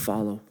when you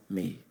follow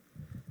me.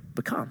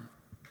 Become.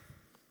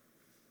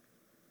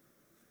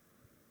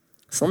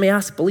 So let me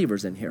ask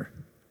believers in here.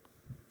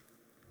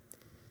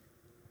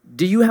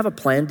 Do you have a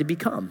plan to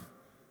become?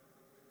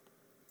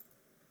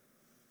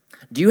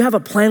 Do you have a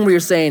plan where you're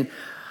saying,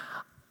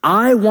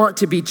 I want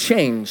to be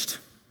changed.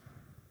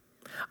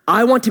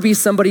 I want to be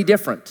somebody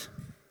different.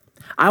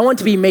 I want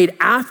to be made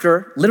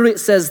after, literally it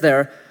says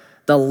there,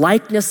 the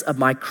likeness of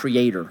my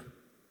creator.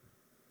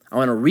 I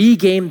want to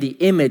regain the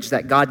image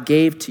that God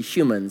gave to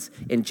humans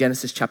in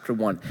Genesis chapter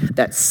 1.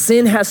 That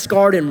sin has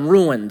scarred and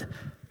ruined.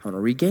 I want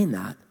to regain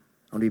that.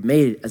 I want to be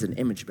made as an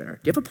image bearer.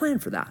 Do you have a plan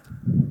for that?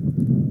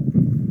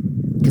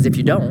 Because if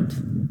you don't,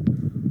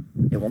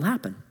 it won't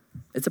happen.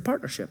 It's a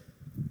partnership.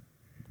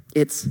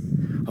 It's,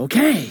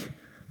 okay,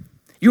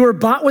 you were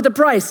bought with a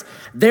price,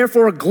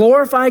 therefore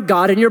glorify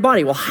God in your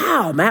body. Well,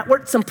 how, Matt?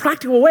 What are some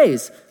practical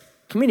ways?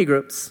 Community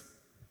groups.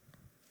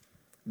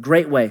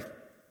 Great way.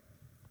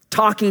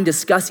 Talking,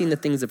 discussing the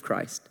things of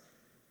Christ.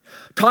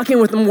 Talking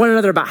with one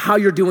another about how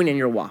you're doing in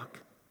your walk.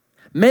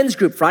 Men's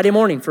group, Friday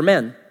morning for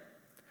men.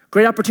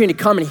 Great opportunity to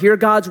come and hear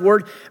God's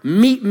word,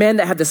 meet men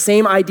that have the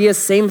same ideas,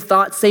 same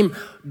thoughts, same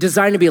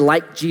desire to be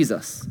like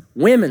Jesus.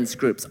 Women's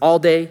groups all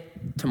day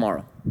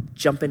tomorrow.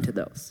 Jump into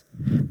those.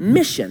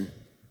 Mission.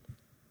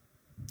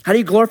 How do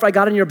you glorify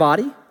God in your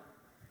body?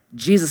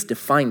 Jesus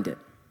defined it.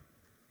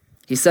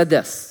 He said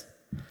this,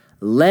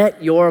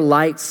 let your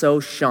light so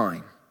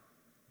shine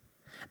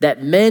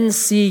that men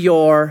see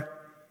your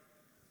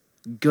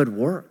good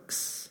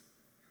works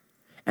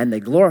and they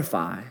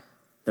glorify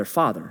their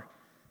Father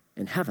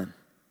in heaven.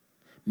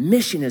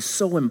 Mission is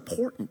so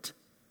important.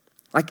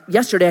 Like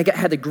yesterday, I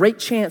had the great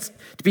chance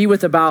to be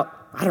with about,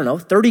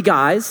 30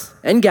 guys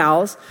and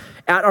gals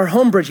at our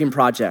home bridging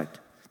project,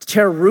 to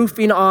tear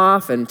roofing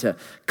off and to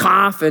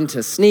cough and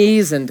to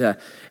sneeze and to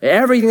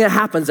everything that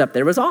happens up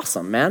there. It was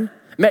awesome, man.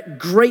 Met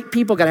great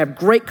people, got to have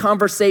great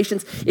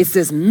conversations. It's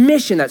this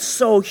mission that's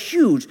so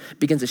huge,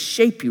 begins to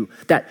shape you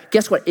that,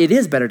 guess what? It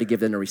is better to give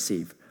than to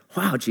receive.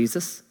 Wow,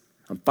 Jesus,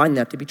 I'm finding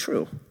that to be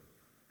true.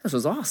 This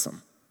was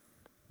awesome.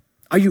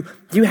 Do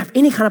you have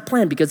any kind of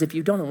plan? Because if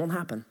you don't, it won't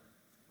happen.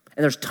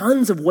 And there's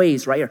tons of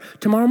ways right here.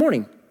 Tomorrow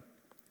morning,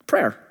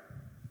 prayer.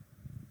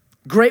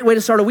 Great way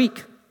to start a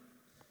week.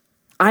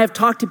 I have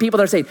talked to people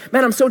that are saying,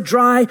 man, I'm so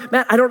dry.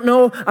 Man, I don't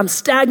know. I'm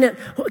stagnant.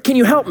 Can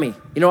you help me?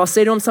 You know what I'll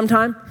say to them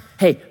sometime?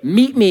 Hey,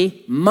 meet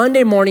me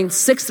Monday morning,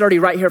 6:30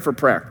 right here for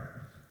prayer.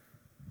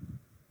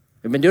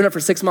 We've been doing it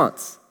for 6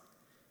 months.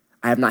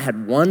 I have not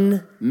had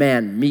one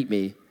man meet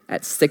me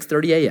at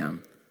 6:30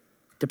 a.m.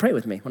 to pray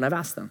with me when I've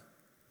asked them.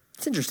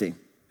 It's interesting.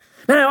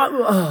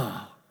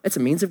 Man, it's a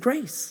means of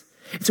grace.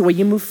 It's a way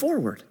you move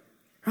forward,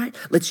 right?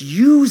 Let's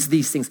use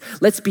these things.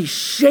 Let's be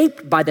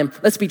shaped by them.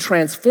 Let's be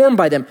transformed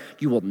by them.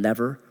 You will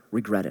never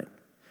regret it.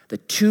 The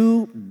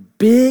two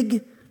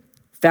big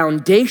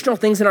foundational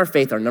things in our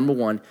faith are, number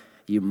one,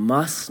 you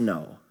must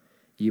know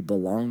you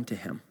belong to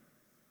him.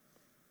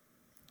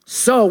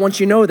 So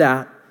once you know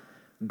that,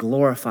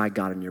 glorify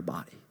God in your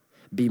body.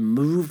 Be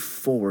moved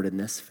forward in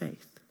this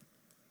faith.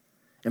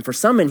 And for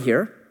some in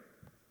here,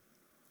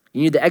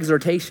 you need the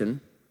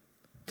exhortation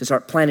to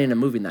start planning and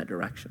moving that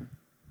direction.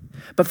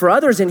 But for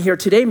others in here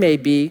today may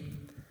be,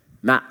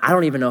 Matt, I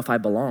don't even know if I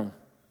belong.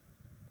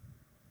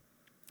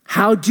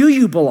 How do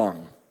you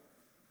belong?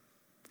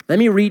 Let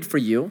me read for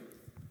you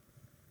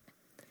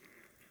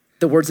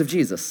the words of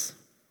Jesus.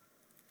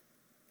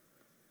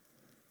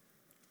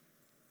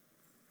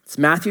 It's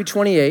Matthew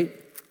 28,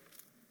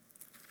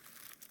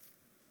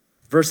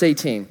 verse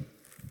 18.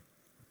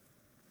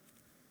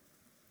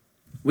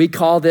 We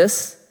call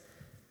this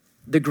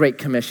the Great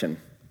Commission.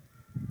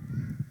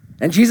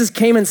 And Jesus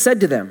came and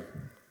said to them,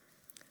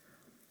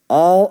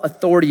 all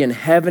authority in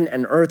heaven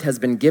and earth has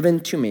been given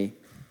to me.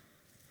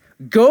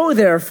 Go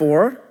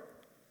therefore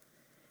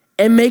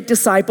and make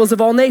disciples of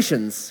all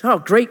nations. Oh,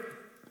 great.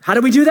 How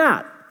do we do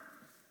that?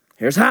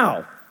 Here's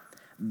how.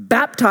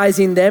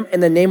 Baptizing them in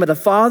the name of the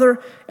Father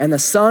and the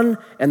Son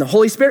and the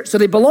Holy Spirit, so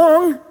they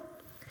belong,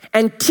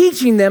 and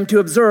teaching them to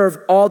observe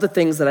all the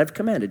things that I've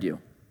commanded you,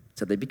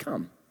 so they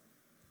become.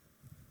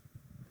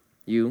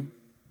 You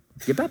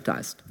get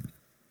baptized.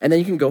 And then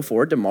you can go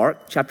forward to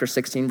Mark chapter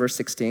 16, verse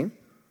 16.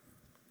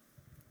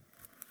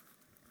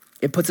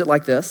 It puts it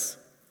like this.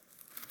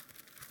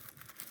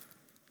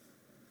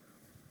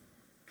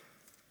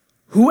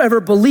 Whoever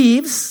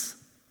believes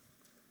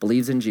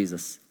in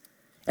Jesus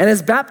and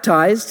is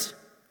baptized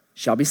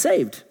shall be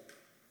saved.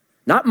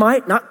 Not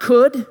might, not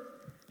could,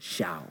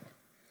 shall.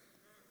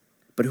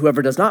 But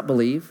whoever does not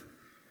believe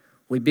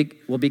will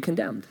be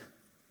condemned.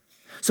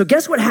 So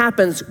guess what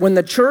happens when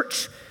the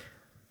church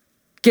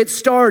gets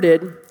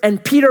started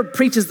and Peter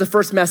preaches the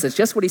first message?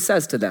 Guess what he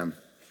says to them?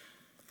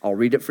 I'll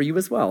read it for you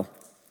as well.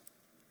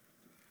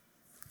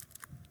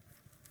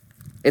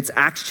 It's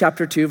Acts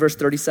chapter 2, verse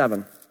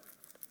 37.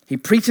 He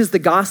preaches the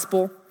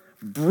gospel,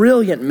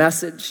 brilliant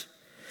message.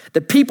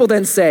 The people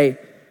then say,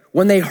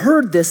 when they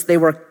heard this, they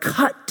were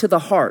cut to the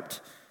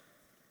heart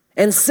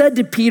and said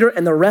to Peter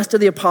and the rest of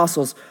the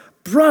apostles,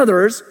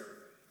 brothers,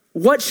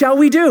 what shall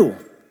we do?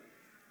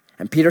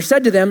 And Peter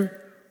said to them,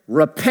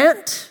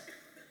 repent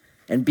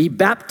and be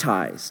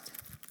baptized,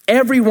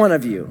 every one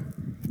of you,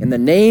 in the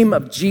name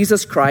of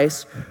Jesus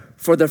Christ,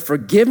 for the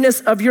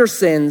forgiveness of your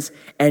sins,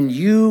 and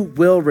you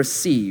will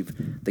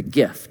receive the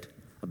gift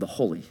of the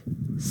Holy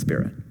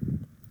Spirit.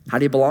 How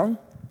do you belong?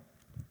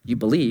 You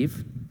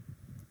believe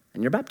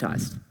and you're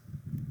baptized.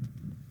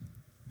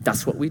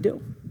 That's what we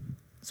do.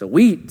 So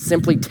we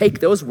simply take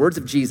those words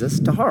of Jesus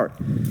to heart.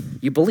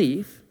 You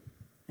believe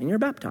and you're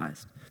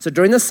baptized. So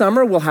during the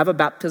summer, we'll have a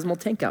baptismal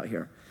tank out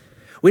here.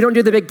 We don't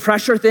do the big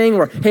pressure thing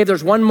where, hey, if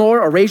there's one more,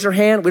 or raise your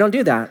hand. We don't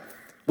do that.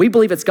 We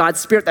believe it's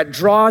God's Spirit that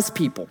draws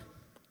people.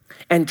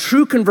 And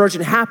true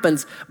conversion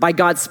happens by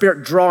God's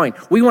Spirit drawing.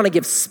 We want to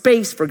give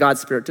space for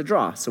God's Spirit to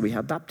draw, so we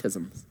have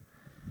baptisms.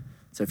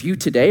 So if you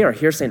today are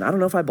here saying, I don't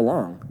know if I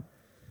belong,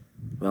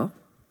 well,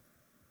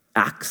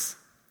 Acts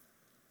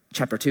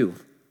chapter 2,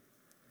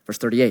 verse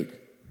 38,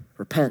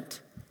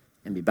 repent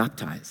and be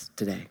baptized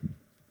today.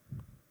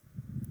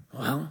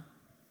 Well,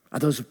 are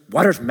those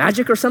waters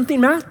magic or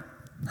something, Matt?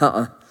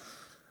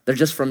 They're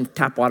just from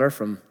tap water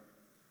from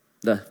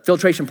the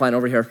filtration plant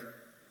over here.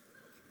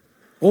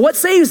 Well, what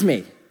saves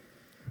me?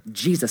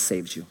 Jesus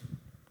saves you.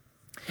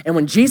 And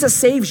when Jesus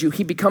saves you,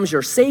 he becomes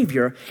your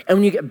savior. And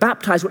when you get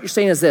baptized, what you're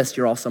saying is this: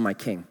 you're also my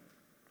king.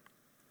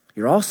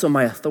 You're also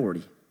my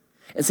authority.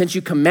 And since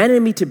you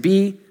commanded me to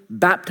be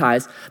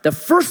baptized, the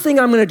first thing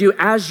I'm going to do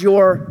as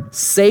your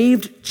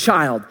saved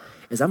child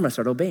is I'm going to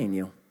start obeying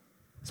you.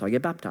 So I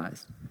get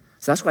baptized.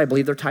 So that's why I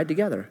believe they're tied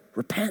together.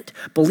 Repent,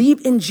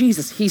 believe in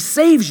Jesus. He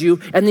saves you,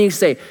 and then you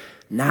say,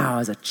 now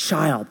as a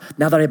child,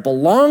 now that I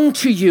belong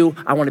to you,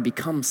 I want to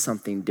become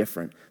something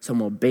different. So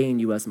I'm obeying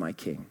you as my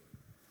king.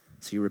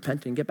 So you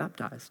repent and get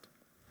baptized.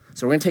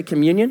 So we're going to take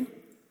communion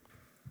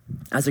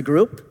as a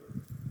group.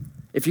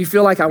 If you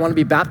feel like I want to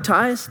be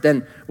baptized,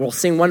 then we'll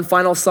sing one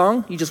final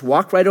song. You just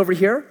walk right over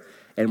here,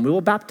 and we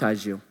will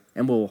baptize you,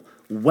 and we'll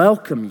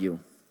welcome you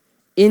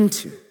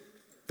into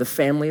the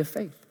family of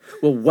faith.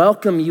 We'll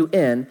welcome you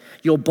in.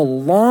 You'll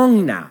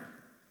belong now.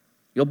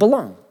 You'll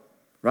belong,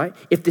 right?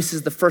 If this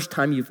is the first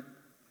time you've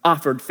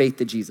offered faith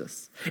to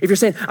Jesus. If you're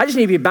saying, I just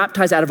need to be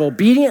baptized out of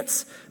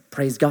obedience,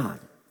 praise God.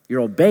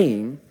 You're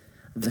obeying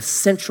the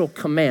central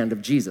command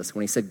of Jesus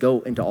when he said,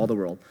 go into all the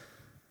world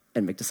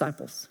and make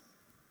disciples.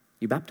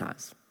 You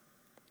baptize.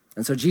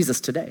 And so Jesus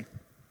today,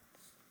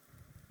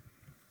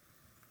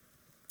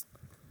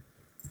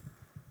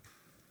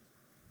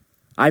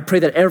 I pray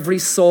that every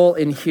soul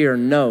in here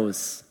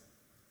knows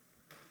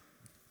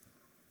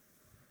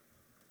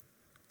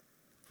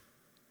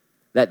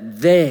that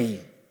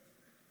they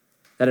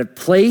that have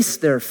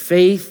placed their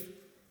faith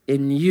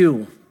in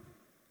you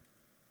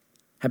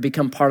have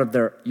become part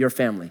of your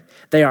family.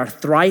 They are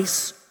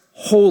thrice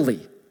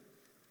holy,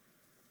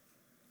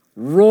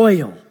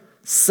 royal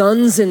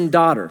sons and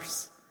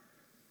daughters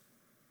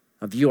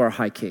of you, our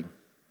high king.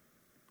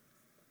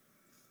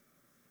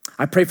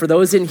 I pray for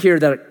those in here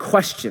that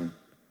question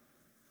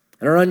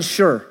and are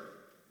unsure.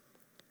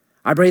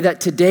 I pray that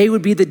today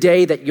would be the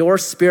day that your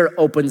Spirit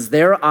opens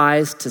their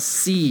eyes to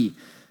see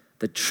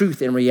the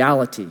truth and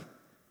reality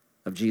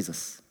of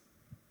Jesus,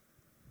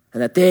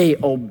 and that they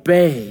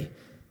obey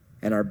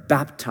and are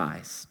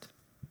baptized,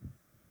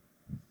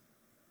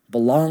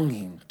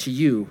 belonging to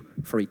you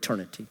for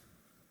eternity.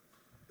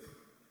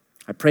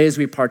 I pray as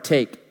we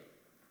partake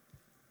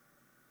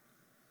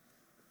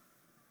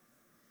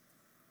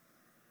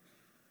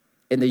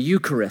in the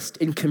Eucharist,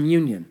 in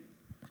communion,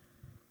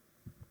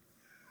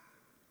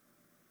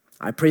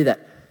 I pray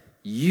that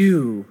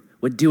you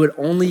would do what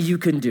only you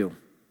can do,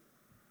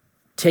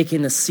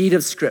 taking the seed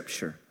of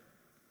Scripture,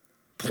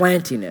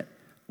 planting it,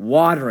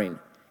 watering,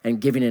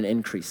 and giving an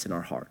increase in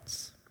our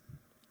hearts.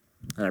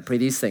 And I pray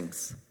these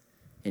things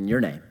in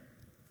your name.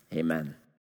 Amen.